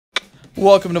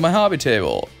Welcome to my hobby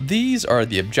table. These are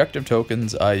the objective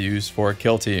tokens I use for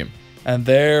Kill Team, and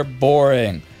they're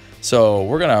boring. So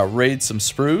we're gonna raid some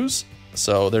sprues.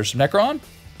 So there's some Necron,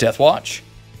 Deathwatch,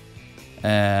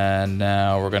 and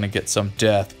now we're gonna get some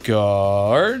Death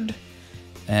Guard,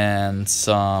 and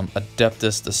some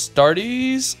Adeptus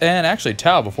Astartes, and actually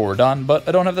Tau before we're done, but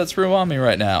I don't have that sprue on me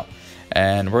right now.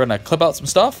 And we're gonna clip out some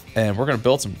stuff, and we're gonna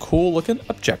build some cool looking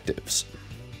objectives.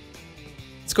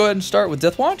 Let's go ahead and start with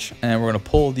Deathwatch, and we're going to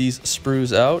pull these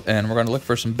sprues out, and we're going to look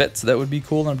for some bits that would be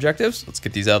cool in objectives. Let's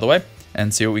get these out of the way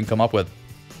and see what we can come up with.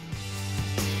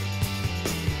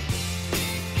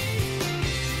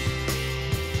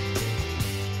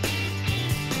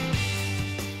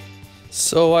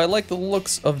 So I like the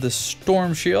looks of the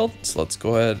Storm Shield, so let's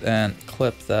go ahead and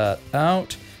clip that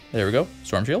out. There we go,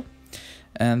 Storm Shield.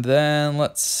 And then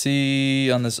let's see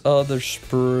on this other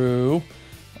sprue.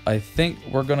 I think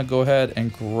we're going to go ahead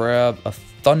and grab a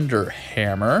Thunder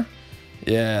Hammer.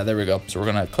 Yeah, there we go. So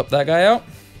we're going to clip that guy out.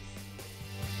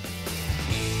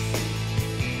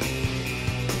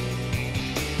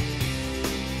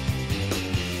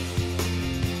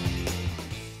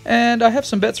 And I have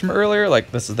some bits from earlier, like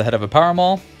this is the head of a Power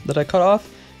Maul that I cut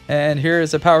off. And here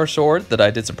is a Power Sword that I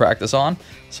did some practice on.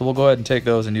 So we'll go ahead and take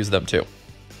those and use them too.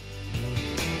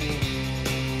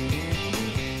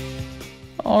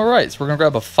 Alright, so we're going to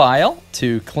grab a file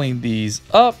to clean these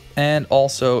up, and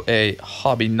also a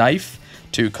hobby knife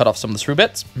to cut off some of the sprue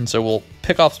bits. And so we'll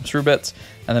pick off some sprue bits,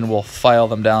 and then we'll file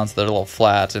them down so they're a little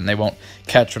flat, and they won't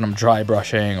catch when I'm dry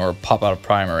brushing or pop out of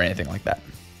primer or anything like that.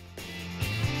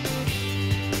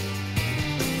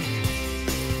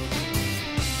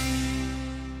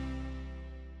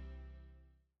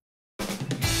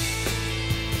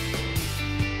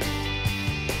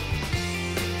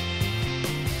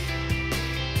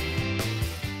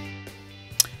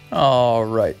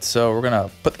 Alright, so we're going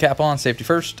to put the cap on, safety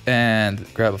first,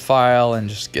 and grab a file and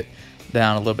just get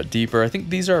down a little bit deeper. I think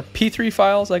these are P3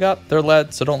 files I got. They're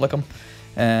lead, so don't lick them.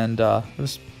 And it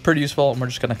was pretty useful, and we're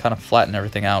just going to kind of flatten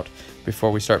everything out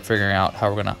before we start figuring out how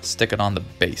we're going to stick it on the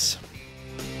base.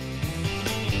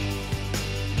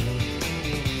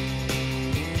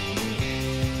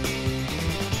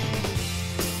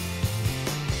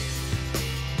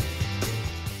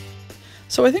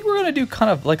 So I think we're going to do kind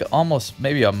of like almost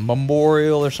maybe a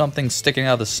memorial or something sticking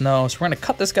out of the snow. So we're going to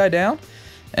cut this guy down.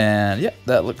 And yeah,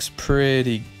 that looks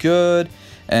pretty good.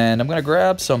 And I'm going to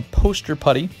grab some poster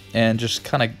putty and just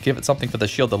kind of give it something for the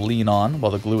shield to lean on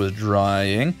while the glue is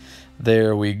drying.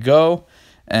 There we go.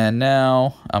 And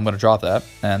now I'm going to drop that.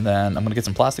 And then I'm going to get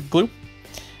some plastic glue.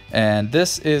 And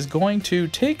this is going to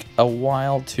take a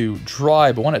while to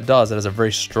dry, but when it does, it has a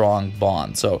very strong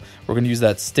bond. So we're going to use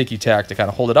that sticky tack to kind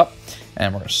of hold it up.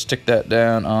 And we're going to stick that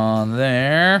down on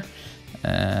there.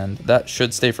 And that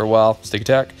should stay for a while, sticky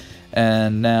tack.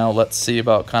 And now let's see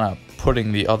about kind of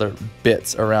putting the other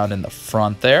bits around in the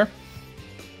front there.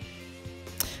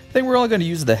 I think we're only going to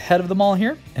use the head of the maul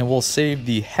here, and we'll save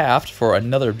the haft for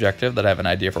another objective that I have an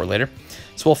idea for later.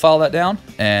 So we'll file that down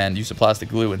and use some plastic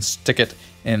glue and stick it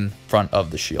in front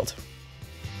of the shield.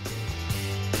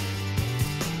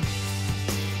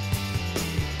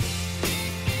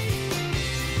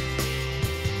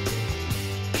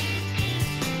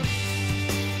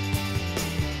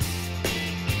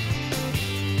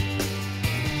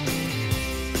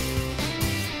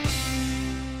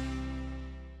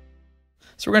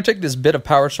 So we're going to take this bit of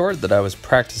Power Sword that I was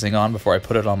practicing on before I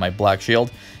put it on my black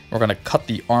shield. We're going to cut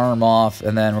the arm off,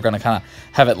 and then we're going to kind of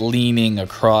have it leaning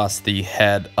across the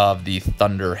head of the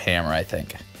Thunder Hammer, I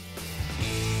think.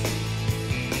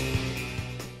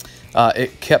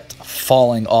 It kept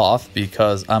falling off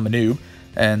because I'm a noob,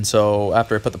 and so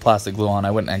after I put the plastic glue on,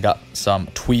 I went and got some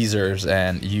tweezers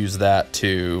and used that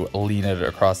to lean it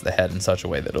across the head in such a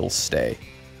way that it'll stay.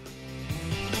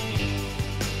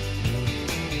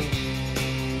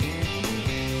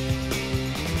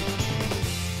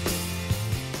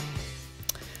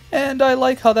 And I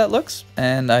like how that looks,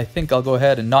 and I think I'll go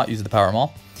ahead and not use the Power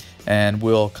Maul. And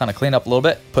we'll kind of clean up a little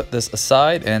bit, put this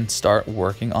aside, and start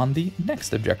working on the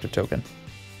next objective token.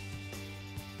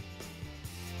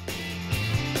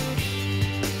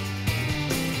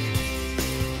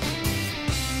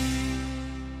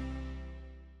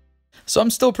 So I'm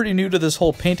still pretty new to this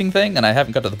whole painting thing, and I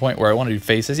haven't got to the point where I want to do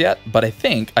faces yet, but I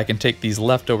think I can take these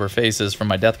leftover faces from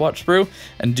my Deathwatch sprue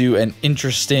and do an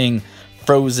interesting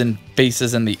frozen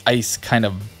faces in the ice kind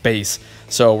of base.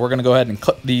 So we're going to go ahead and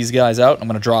clip these guys out. I'm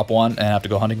going to drop one and have to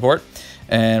go hunting for it.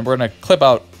 And we're going to clip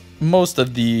out most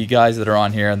of the guys that are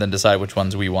on here and then decide which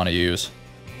ones we want to use.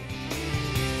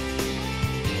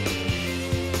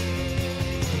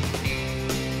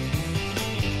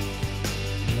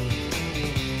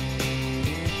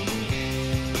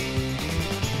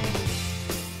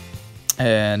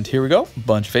 And here we go,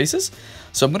 bunch of faces.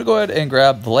 So I'm going to go ahead and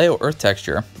grab Vallejo Earth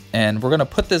Texture, and we're going to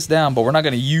put this down, but we're not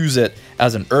going to use it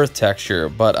as an Earth texture,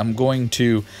 but I'm going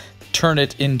to turn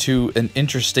it into an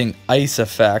interesting ice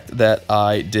effect that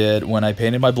I did when I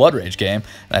painted my Blood Rage game,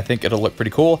 and I think it'll look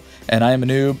pretty cool. And I am a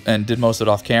noob and did most of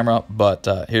it off camera, but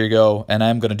here you go. And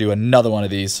I'm going to do another one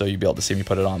of these so you'll be able to see me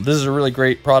put it on. This is a really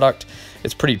great product.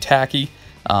 It's pretty tacky.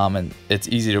 And it's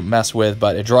easy to mess with,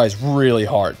 but it dries really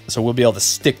hard. So we'll be able to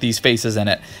stick these faces in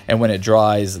it, and when it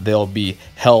dries, they'll be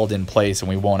held in place, and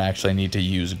we won't actually need to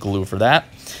use glue for that.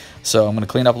 So I'm going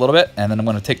to clean up a little bit, and then I'm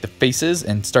going to take the faces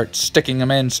and start sticking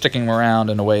them in, sticking them around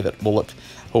in a way that will look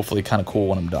hopefully kind of cool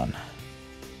when I'm done.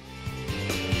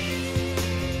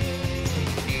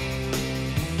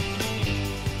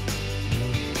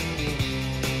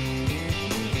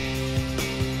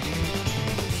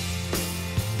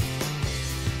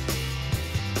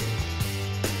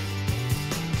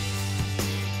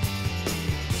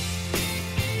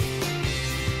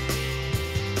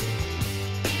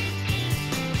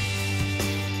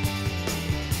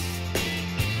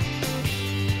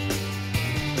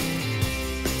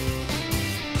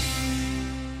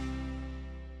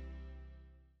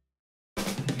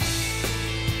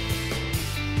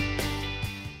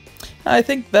 I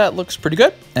think that looks pretty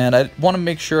good, and I want to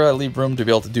make sure I leave room to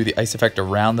be able to do the ice effect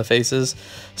around the faces,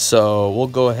 so we'll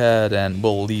go ahead and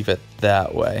we'll leave it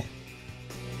that way.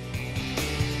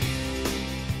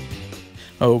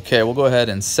 Okay, we'll go ahead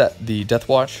and set the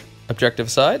Deathwatch objective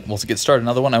aside. We'll get started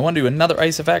another one. I want to do another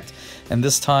ice effect, and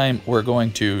this time we're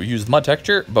going to use mud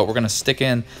texture, but we're going to stick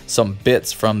in some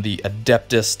bits from the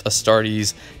Adeptus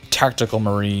Astartes Tactical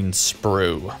Marine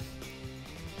sprue.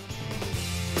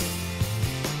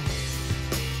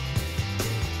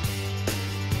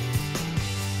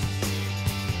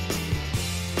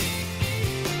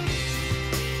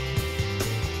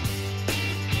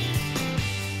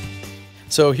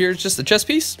 So here's just the chest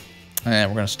piece,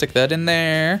 and we're going to stick that in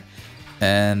there,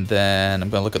 and then I'm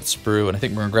going to look at the sprue, and I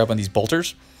think we're going to grab one of these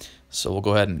bolters. So we'll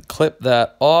go ahead and clip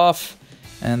that off,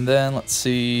 and then let's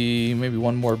see, maybe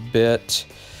one more bit.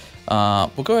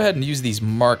 We'll go ahead and use these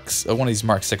one of these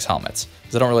Mark 6 helmets,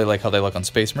 because I don't really like how they look on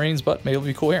Space Marines, but maybe it'll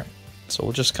be cool here. So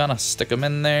we'll just kind of stick them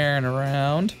in there and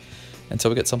around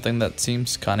until we get something that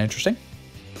seems kind of interesting.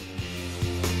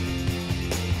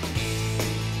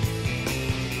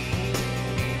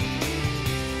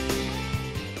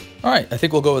 Alright, I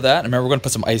think we'll go with that. Remember, we're going to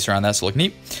put some ice around that so it'll look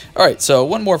neat. Alright, so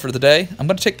one more for the day. I'm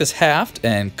going to take this haft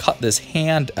and cut this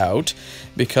hand out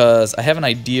because I have an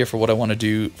idea for what I want to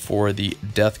do for the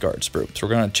Death Guard sprue. So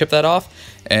we're going to chip that off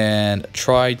and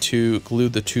try to glue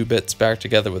the two bits back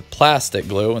together with plastic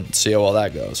glue and see how well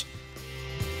that goes.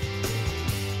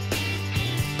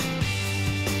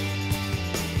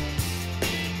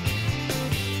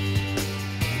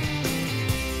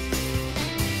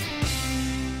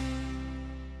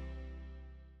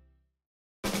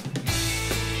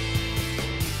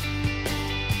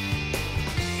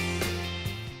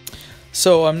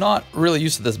 So I'm not really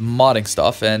used to this modding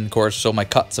stuff, and of course, so my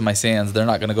cuts and my sands, they're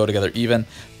not going to go together even,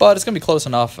 but it's going to be close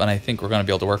enough, and I think we're going to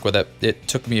be able to work with it. It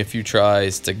took me a few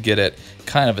tries to get it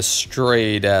kind of as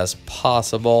straight as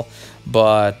possible,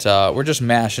 but we're just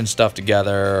mashing stuff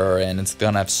together, and it's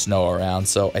going to have snow around,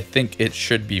 so I think it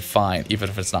should be fine, even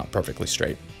if it's not perfectly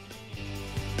straight.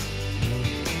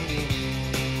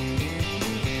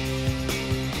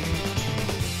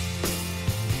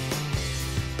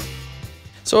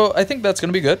 So I think that's going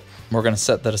to be good. We're going to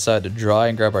set that aside to dry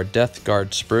and grab our Death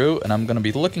Guard sprue, and I'm going to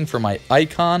be looking for my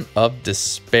Icon of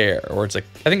Despair, or it's like,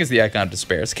 I think it's the Icon of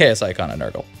Despair. It's Chaos Icon of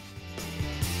Nurgle.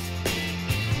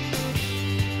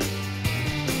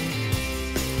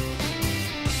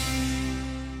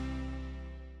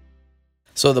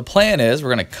 So the plan is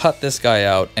we're going to cut this guy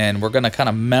out, and we're going to kind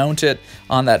of mount it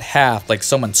on that haft like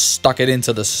someone stuck it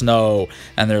into the snow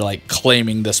and they're like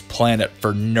claiming this planet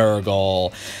for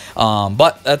Nurgle.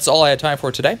 But that's all I had time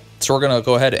for today. So we're going to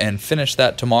go ahead and finish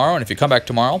that tomorrow. And if you come back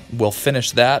tomorrow, we'll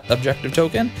finish that objective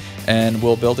token and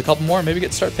we'll build a couple more and maybe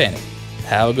start painting.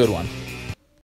 Have a good one.